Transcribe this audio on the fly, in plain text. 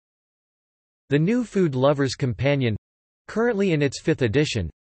The New Food Lover's Companion, currently in its 5th edition,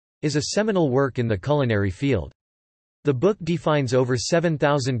 is a seminal work in the culinary field. The book defines over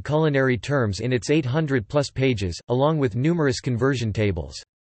 7,000 culinary terms in its 800-plus pages, along with numerous conversion tables.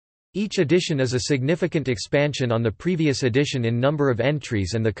 Each edition is a significant expansion on the previous edition in number of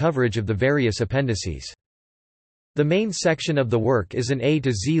entries and the coverage of the various appendices. The main section of the work is an A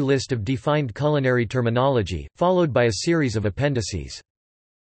to Z list of defined culinary terminology, followed by a series of appendices.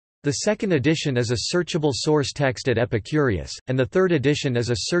 The 2nd edition is a searchable source text at Epicurious, and the 3rd edition is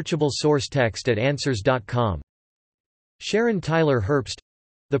a searchable source text at answers.com. Sharon Tyler Herbst,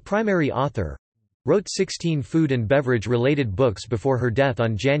 the primary author, wrote 16 food and beverage-related books before her death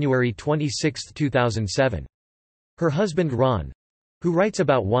on January 26, 2007. Her husband Ron, who writes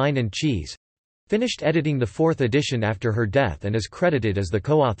about wine and cheese, finished editing the 4th edition after her death and is credited as the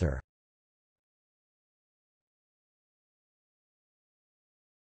co-author.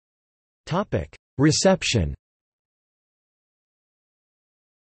 Reception.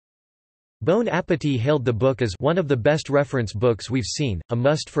 Bon Appetit hailed the book as one of the best reference books we've seen, a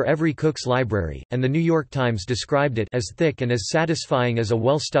must for every cook's library, and the New York Times described it as thick and as satisfying as a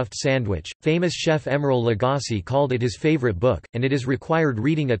well-stuffed sandwich. Famous chef Emeril Lagasse called it his favorite book, and it is required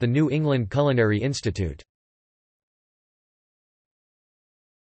reading at the New England Culinary Institute.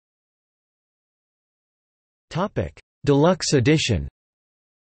 Deluxe edition.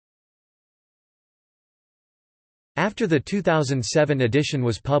 After the 2007 edition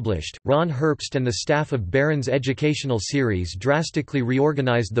was published, Ron Herbst and the staff of Barron's educational series drastically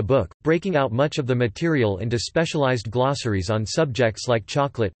reorganized the book, breaking out much of the material into specialized glossaries on subjects like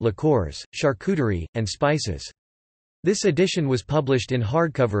chocolate, liqueurs, charcuterie, and spices. This edition was published in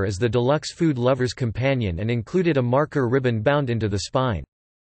hardcover as the Deluxe Food Lover's Companion and included a marker ribbon bound into the spine.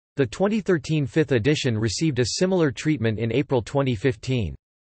 The 2013 5th edition received a similar treatment in April 2015.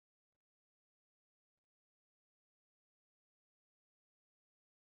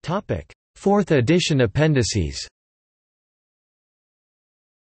 Topic: 4th edition appendices.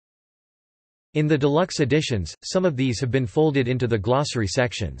 In the deluxe editions, some of these have been folded into the glossary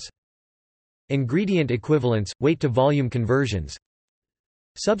sections. Ingredient equivalents, weight-to-volume conversions,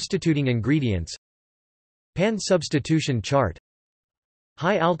 substituting ingredients, pan substitution chart,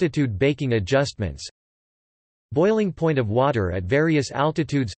 high-altitude baking adjustments, boiling point of water at various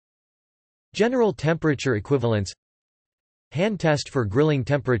altitudes, general temperature equivalents, hand test for grilling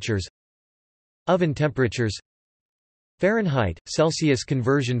temperatures, oven temperatures, Fahrenheit, Celsius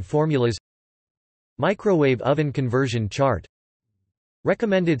conversion formulas, microwave oven conversion chart,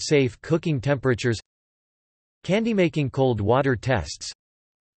 recommended safe cooking temperatures, candy-making cold water tests,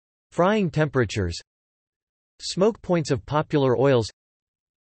 frying temperatures, smoke points of popular oils,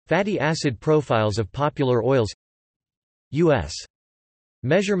 fatty acid profiles of popular oils, U.S.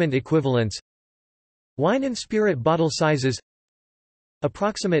 measurement equivalents, wine and spirit bottle sizes,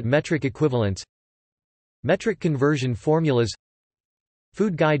 approximate metric equivalents, metric conversion formulas,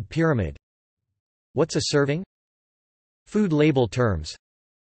 food guide pyramid, what's a serving, food label terms,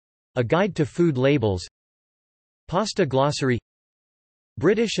 a guide to food labels, pasta glossary,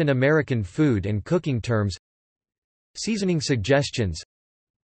 British and American food and cooking terms, seasoning suggestions,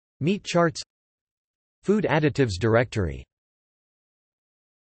 meat charts, food additives directory.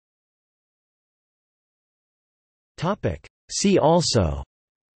 See also: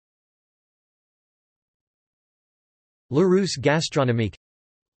 Le Russe gastronomique,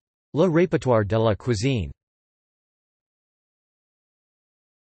 Le répertoire de la cuisine.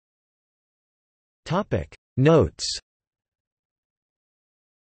 Notes.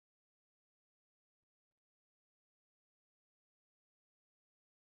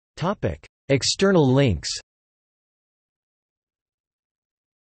 External links.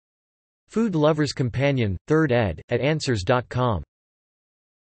 Food Lover's Companion, 3rd ed., at answers.com.